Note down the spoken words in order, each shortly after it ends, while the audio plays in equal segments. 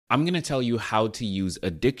I'm going to tell you how to use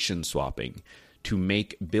addiction swapping to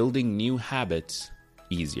make building new habits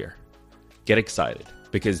easier. Get excited,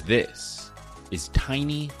 because this is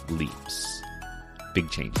Tiny Leaps,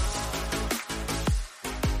 Big Changes.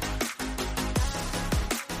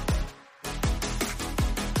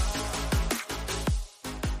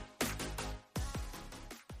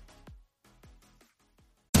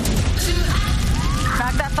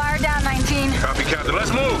 Knock that fire down, 19. Copy, Captain.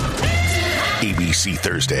 Let's move. ABC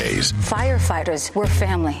Thursdays. Firefighters, we're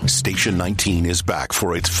family. Station 19 is back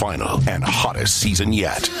for its final and hottest season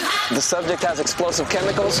yet. The subject has explosive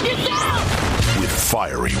chemicals. With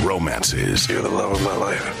fiery romances. You're the love of my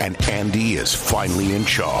life. And Andy is finally in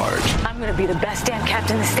charge. I'm going to be the best damn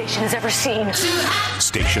captain the station has ever seen.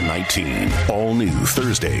 Station 19. All new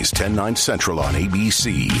Thursdays, 10/9 Central on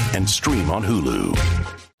ABC and stream on Hulu.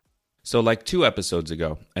 So like 2 episodes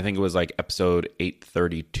ago, I think it was like episode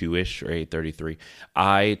 832-ish or 833,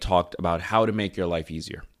 I talked about how to make your life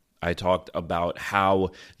easier. I talked about how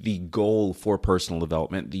the goal for personal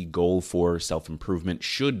development, the goal for self-improvement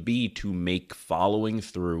should be to make following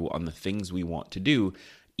through on the things we want to do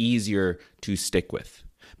easier to stick with.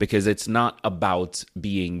 Because it's not about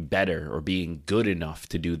being better or being good enough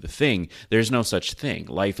to do the thing. There's no such thing.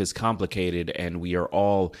 Life is complicated and we are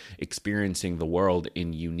all experiencing the world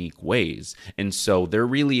in unique ways. And so there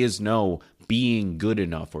really is no being good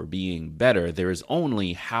enough or being better. There is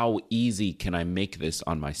only how easy can I make this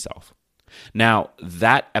on myself. Now,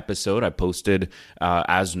 that episode I posted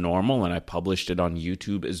as normal, and I published it on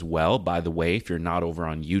YouTube as well. By the way, if you're not over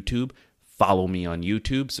on YouTube, follow me on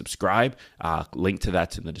YouTube, subscribe, link to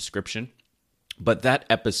that's in the description. But that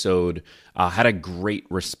episode had a great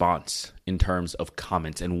response in terms of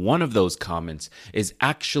comments. And one of those comments is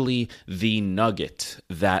actually the nugget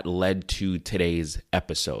that led to today's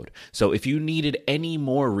episode. So if you needed any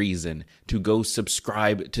more reason to go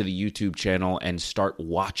subscribe to the YouTube channel and start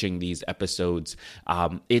watching these episodes,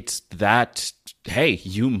 it's that, hey,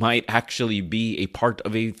 you might actually be a part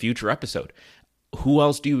of a future episode. Who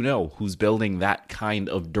else do you know who's building that kind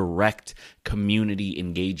of direct community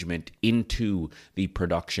engagement into the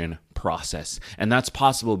production process? And that's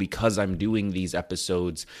possible because I'm doing these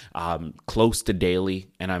episodes close to daily,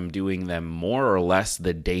 and I'm doing them more or less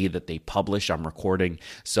the day that they publish. I'm recording.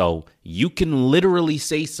 So you can literally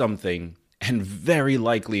say something, and very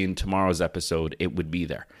likely in tomorrow's episode, it would be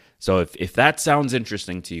there. So if that sounds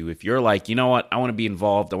interesting to you, if you're like, you know what, I want to be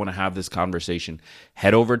involved, I want to have this conversation,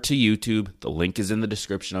 head over to YouTube. The link is in the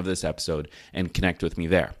description of this episode, and connect with me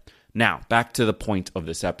there. Now, back to the point of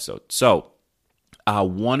this episode. So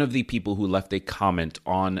one of the people who left a comment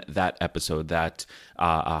on that episode, that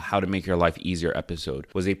How to Make Your Life Easier episode,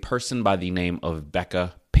 was a person by the name of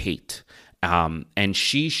Becca Pate. And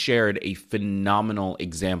she shared a phenomenal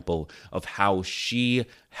example of how she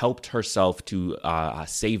helped herself to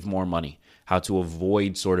save more money, how to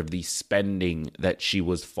avoid sort of the spending that she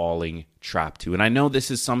was falling trapped to. And I know this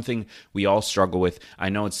is something we all struggle with. I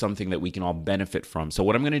know it's something that we can all benefit from. So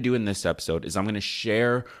what I'm going to do in this episode is I'm going to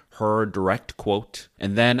share her direct quote,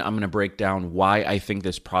 and then I'm going to break down why I think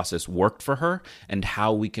this process worked for her and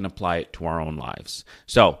how we can apply it to our own lives.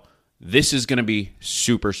 So this is going to be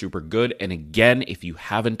super, super good. And again, if you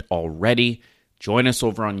haven't already, join us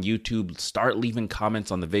over on YouTube. Start leaving comments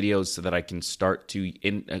on the videos so that I can start to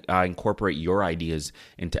incorporate your ideas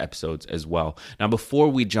into episodes as well. Now, before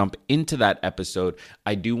we jump into that episode,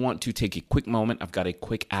 I do want to take a quick moment. I've got a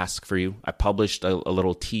quick ask for you. I published a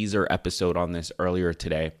little teaser episode on this earlier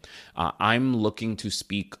today. I'm looking to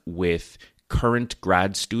speak with current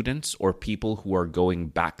grad students or people who are going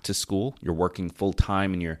back to school. You're working full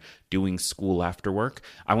time and you're doing school after work.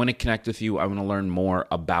 I want to connect with you. I want to learn more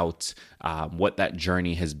about what that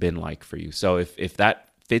journey has been like for you. So if that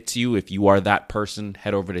fits you, if you are that person,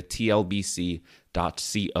 head over to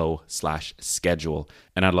tlbc.co/schedule,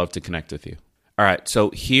 and I'd love to connect with you. All right, so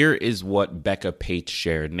here is what Becca Pate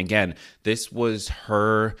shared. And again, this was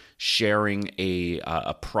her sharing a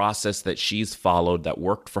process that she's followed that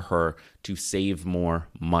worked for her to save more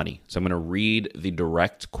money. So I'm going to read the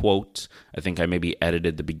direct quote. I think I maybe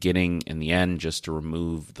edited the beginning and the end just to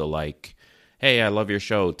remove the like, hey, I love your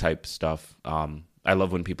show type stuff. I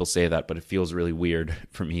love when people say that, but it feels really weird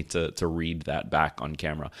for me to read that back on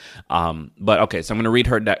camera. But okay, so I'm going to read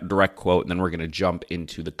her direct quote, and then we're going to jump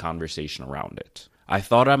into the conversation around it. I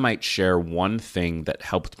thought I might share one thing that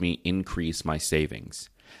helped me increase my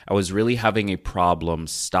savings. I was really having a problem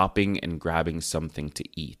stopping and grabbing something to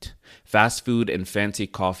eat. Fast food and fancy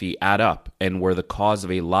coffee add up and were the cause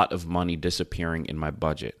of a lot of money disappearing in my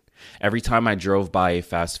budget. Every time I drove by a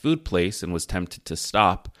fast food place and was tempted to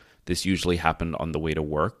stop, This usually happened on the way to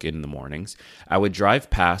work in the mornings. I would drive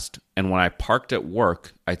past, and when I parked at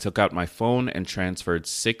work, I took out my phone and transferred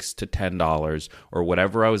 $6 to $10 or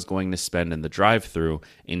whatever I was going to spend in the drive-thru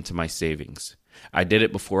into my savings. I did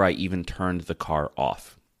it before I even turned the car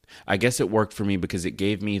off. I guess it worked for me because it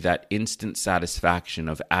gave me that instant satisfaction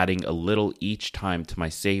of adding a little each time to my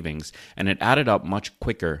savings, and it added up much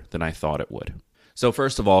quicker than I thought it would. So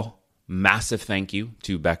first of all, massive thank you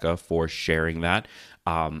to Becca for sharing that.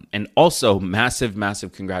 And also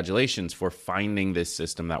massive congratulations for finding this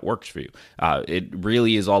system that works for you. It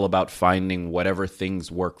really is all about finding whatever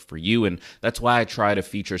things work for you. And that's why I try to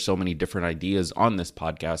feature so many different ideas on this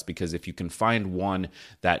podcast, because if you can find one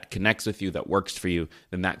that connects with you, that works for you,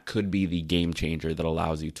 then that could be the game changer that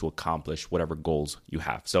allows you to accomplish whatever goals you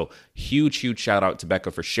have. So huge shout out to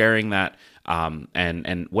Becca for sharing that.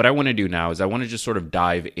 And what I want to do now is I want to just sort of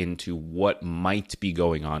dive into what might be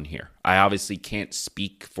going on here. I obviously can't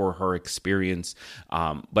speak for her experience,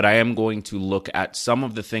 but I am going to look at some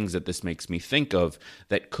of the things that this makes me think of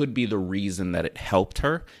that could be the reason that it helped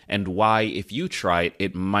her, and why, if you try it,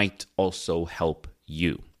 it might also help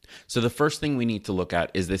you. So the first thing we need to look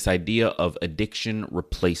at is this idea of addiction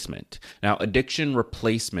replacement. Now, addiction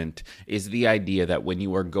replacement is the idea that when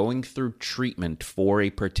you are going through treatment for a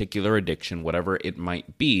particular addiction, whatever it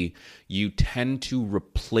might be, you tend to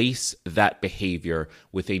replace that behavior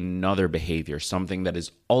with another behavior, something that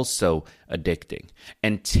is also addicting.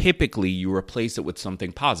 And typically you replace it with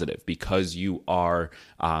something positive because you are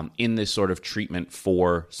in this sort of treatment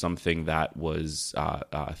for something that was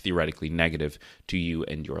theoretically negative to you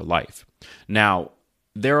and your life. Now,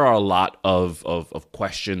 there are a lot of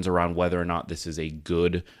questions around whether or not this is a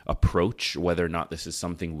good approach, whether or not this is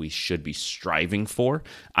something we should be striving for.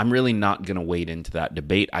 I'm really not going to wade into that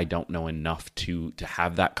debate. I don't know enough to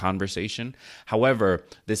have that conversation. However,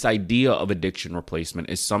 this idea of addiction replacement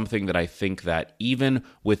is something that I think that even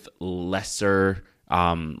with lesser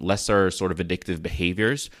sort of addictive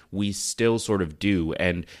behaviors, we still sort of do.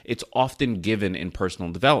 And it's often given in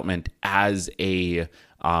personal development as a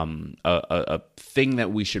thing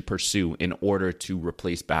that we should pursue in order to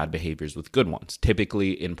replace bad behaviors with good ones.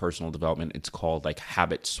 Typically in personal development, it's called like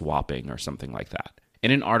habit swapping or something like that.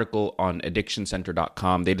 In an article on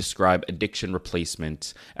addictioncenter.com, they describe addiction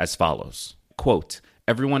replacement as follows. Quote,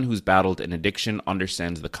 "Everyone who's battled an addiction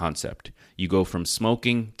understands the concept. You go from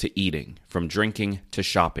smoking to eating, from drinking to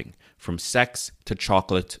shopping, from sex to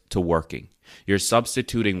chocolate to working. You're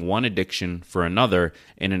substituting one addiction for another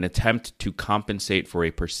in an attempt to compensate for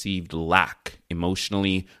a perceived lack,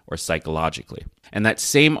 emotionally or psychologically." And that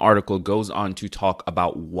same article goes on to talk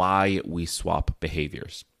about why we swap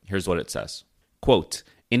behaviors. Here's what it says. Quote,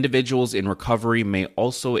 "Individuals in recovery may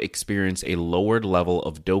also experience a lowered level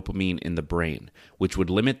of dopamine in the brain, which would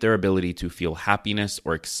limit their ability to feel happiness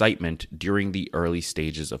or excitement during the early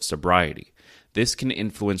stages of sobriety. This can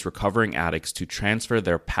influence recovering addicts to transfer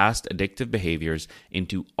their past addictive behaviors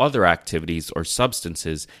into other activities or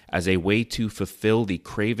substances as a way to fulfill the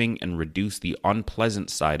craving and reduce the unpleasant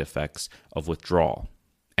side effects of withdrawal."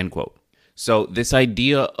 End quote. So this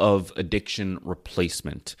idea of addiction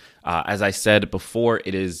replacement, as I said before,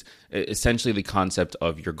 it is essentially the concept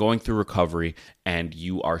of you're going through recovery and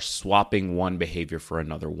you are swapping one behavior for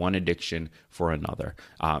another, one addiction for another.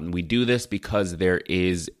 We do this because there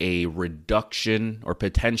is a reduction, or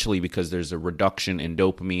potentially because there's a reduction in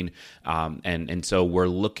dopamine, and so we're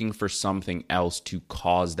looking for something else to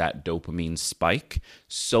cause that dopamine spike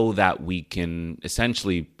so that we can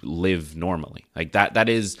essentially live normally. Like that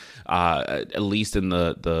is, at least in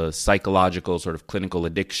the psychological sort of clinical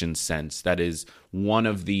addiction sense, that is one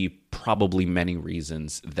of the probably many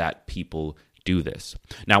reasons that people do this.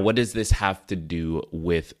 Now, what does this have to do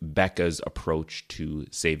with Becca's approach to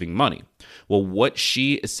saving money? Well, what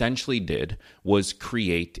she essentially did was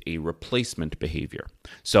create a replacement behavior.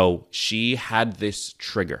 So she had this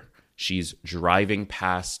trigger. She's driving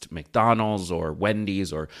past McDonald's or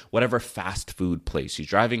Wendy's or whatever fast food place. She's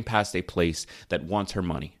driving past a place that wants her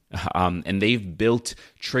money. And they've built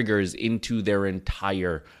triggers into their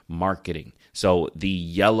entire marketing. So the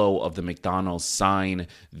yellow of the McDonald's sign,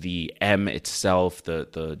 the M itself,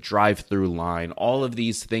 the drive-through line, all of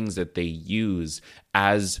these things that they use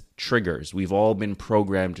as triggers. We've all been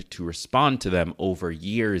programmed to respond to them over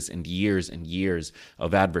years and years and years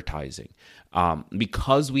of advertising.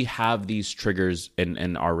 Because we have these triggers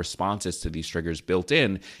and our responses to these triggers built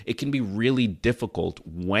in, it can be really difficult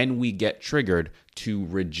when we get triggered to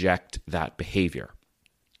reject that behavior.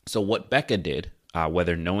 So what Becca did,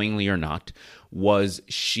 whether knowingly or not, was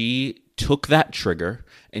she took that trigger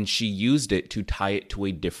and she used it to tie it to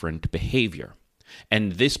a different behavior.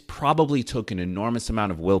 And this probably took an enormous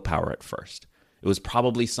amount of willpower at first. It was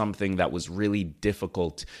probably something that was really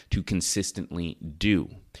difficult to consistently do.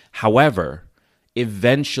 However,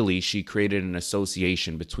 eventually she created an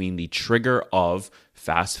association between the trigger of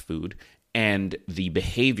fast food and the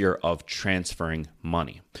behavior of transferring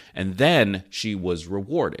money. And then she was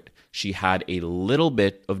rewarded. She had a little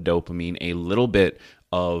bit of dopamine, a little bit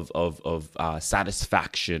of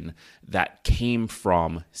satisfaction that came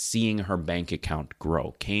from seeing her bank account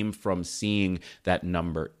grow, came from seeing that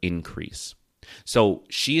number increase. So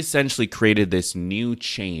she essentially created this new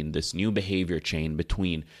chain, this new behavior chain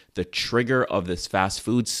between the trigger of this fast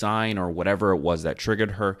food sign or whatever it was that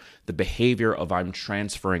triggered her, the behavior of I'm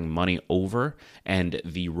transferring money over, and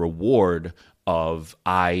the reward of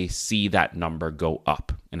I see that number go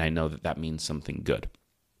up, and I know that that means something good.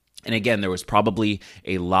 And again, there was probably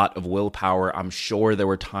a lot of willpower. I'm sure there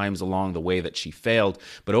were times along the way that she failed,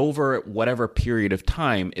 but over whatever period of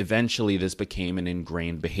time, eventually this became an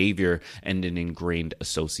ingrained behavior and an ingrained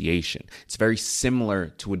association. It's very similar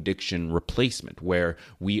to addiction replacement, where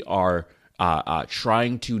we are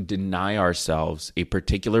trying to deny ourselves a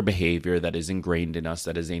particular behavior that is ingrained in us,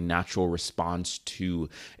 that is a natural response to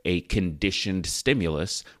a conditioned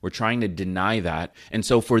stimulus. We're trying to deny that. And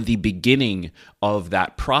so for the beginning of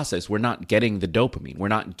that process, we're not getting the dopamine. We're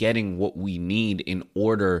not getting what we need in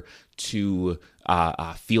order to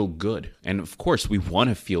feel good. And of course, we want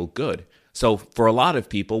to feel good. So for a lot of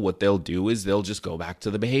people, what they'll do is they'll just go back to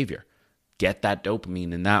the behavior, get that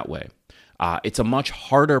dopamine in that way. It's a much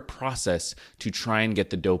harder process to try and get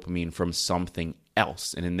the dopamine from something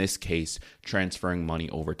else, and in this case, transferring money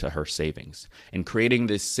over to her savings. And creating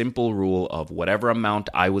this simple rule of whatever amount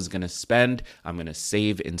I was going to spend, I'm going to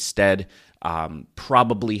save instead,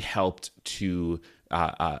 probably helped to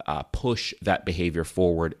push that behavior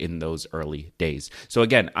forward in those early days. So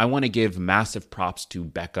again, I want to give massive props to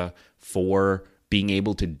Becca for being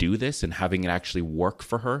able to do this and having it actually work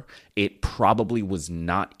for her. It probably was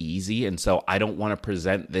not easy. And so I don't want to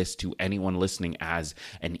present this to anyone listening as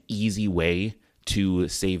an easy way to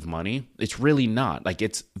save money. It's really not. Like,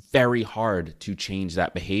 it's very hard to change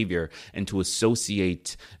that behavior and to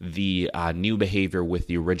associate the new behavior with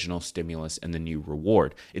the original stimulus and the new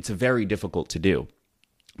reward. It's very difficult to do.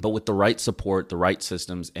 But with the right support, the right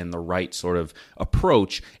systems, and the right sort of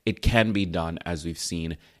approach, it can be done, as we've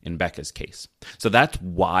seen in Becca's case. So that's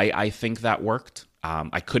why I think that worked.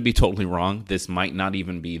 I could be totally wrong. This might not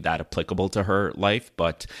even be that applicable to her life.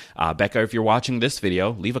 But Becca, if you're watching this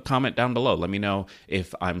video, leave a comment down below. Let me know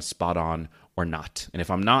if I'm spot on or not. And if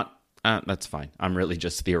I'm not, that's fine. I'm really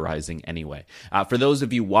just theorizing anyway. For those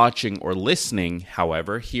of you watching or listening,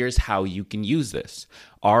 however, here's how you can use this.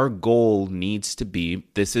 Our goal needs to be,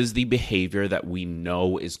 this is the behavior that we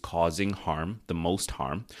know is causing harm, the most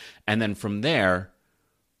harm. And then from there,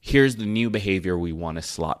 here's the new behavior we want to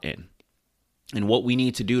slot in. And what we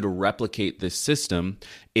need to do to replicate this system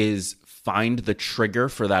is find the trigger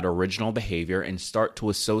for that original behavior and start to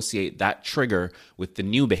associate that trigger with the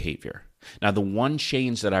new behavior. Now, the one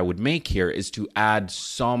change that I would make here is to add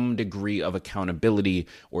some degree of accountability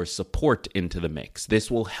or support into the mix.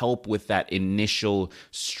 This will help with that initial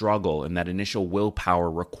struggle and that initial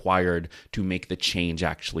willpower required to make the change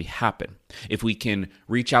actually happen. If we can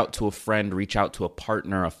reach out to a friend, reach out to a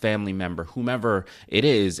partner, a family member, whomever it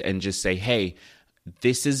is, and just say, hey,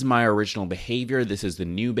 this is my original behavior. This is the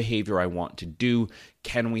new behavior I want to do.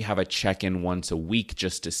 Can we have a check-in once a week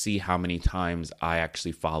just to see how many times I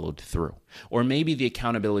actually followed through? Or maybe the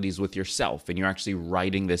accountability is with yourself and you're actually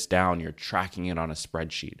writing this down, you're tracking it on a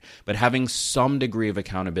spreadsheet. But having some degree of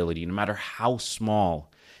accountability, no matter how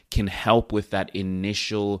small, can help with that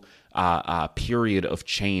initial period of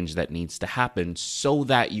change that needs to happen so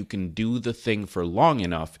that you can do the thing for long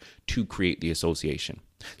enough to create the association.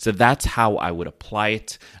 So that's how I would apply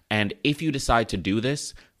it. And if you decide to do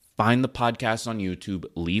this, find the podcast on YouTube,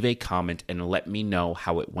 leave a comment, and let me know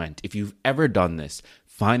how it went. If you've ever done this,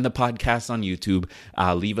 find the podcast on YouTube,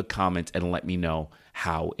 leave a comment, and let me know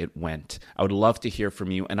how it went. I would love to hear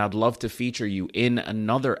from you, and I'd love to feature you in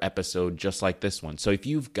another episode just like this one. So if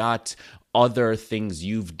you've got other things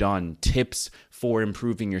you've done, tips for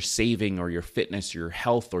improving your saving or your fitness, or your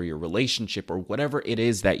health, or your relationship, or whatever it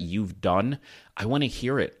is that you've done, I want to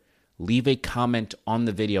hear it. Leave a comment on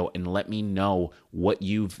the video and let me know what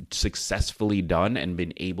you've successfully done and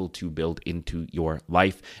been able to build into your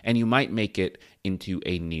life. And you might make it into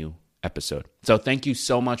a new episode. So thank you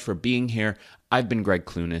so much for being here. I've been Greg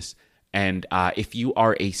Clunis. And if you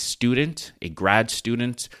are a student, a grad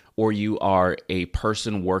student, or you are a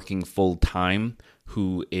person working full time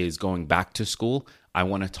who is going back to school, I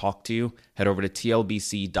want to talk to you. Head over to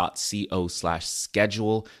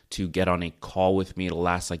tlbc.co/schedule to get on a call with me. It'll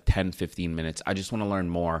last like 10, 15 minutes. I just want to learn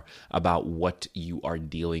more about what you are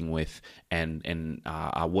dealing with and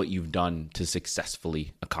what you've done to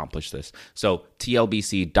successfully accomplish this. So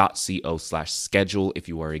tlbc.co/schedule if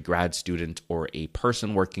you are a grad student or a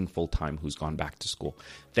person working full-time who's gone back to school.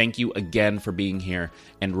 Thank you again for being here.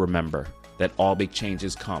 And remember that all big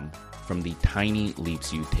changes come from the tiny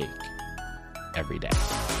leaps you take every day.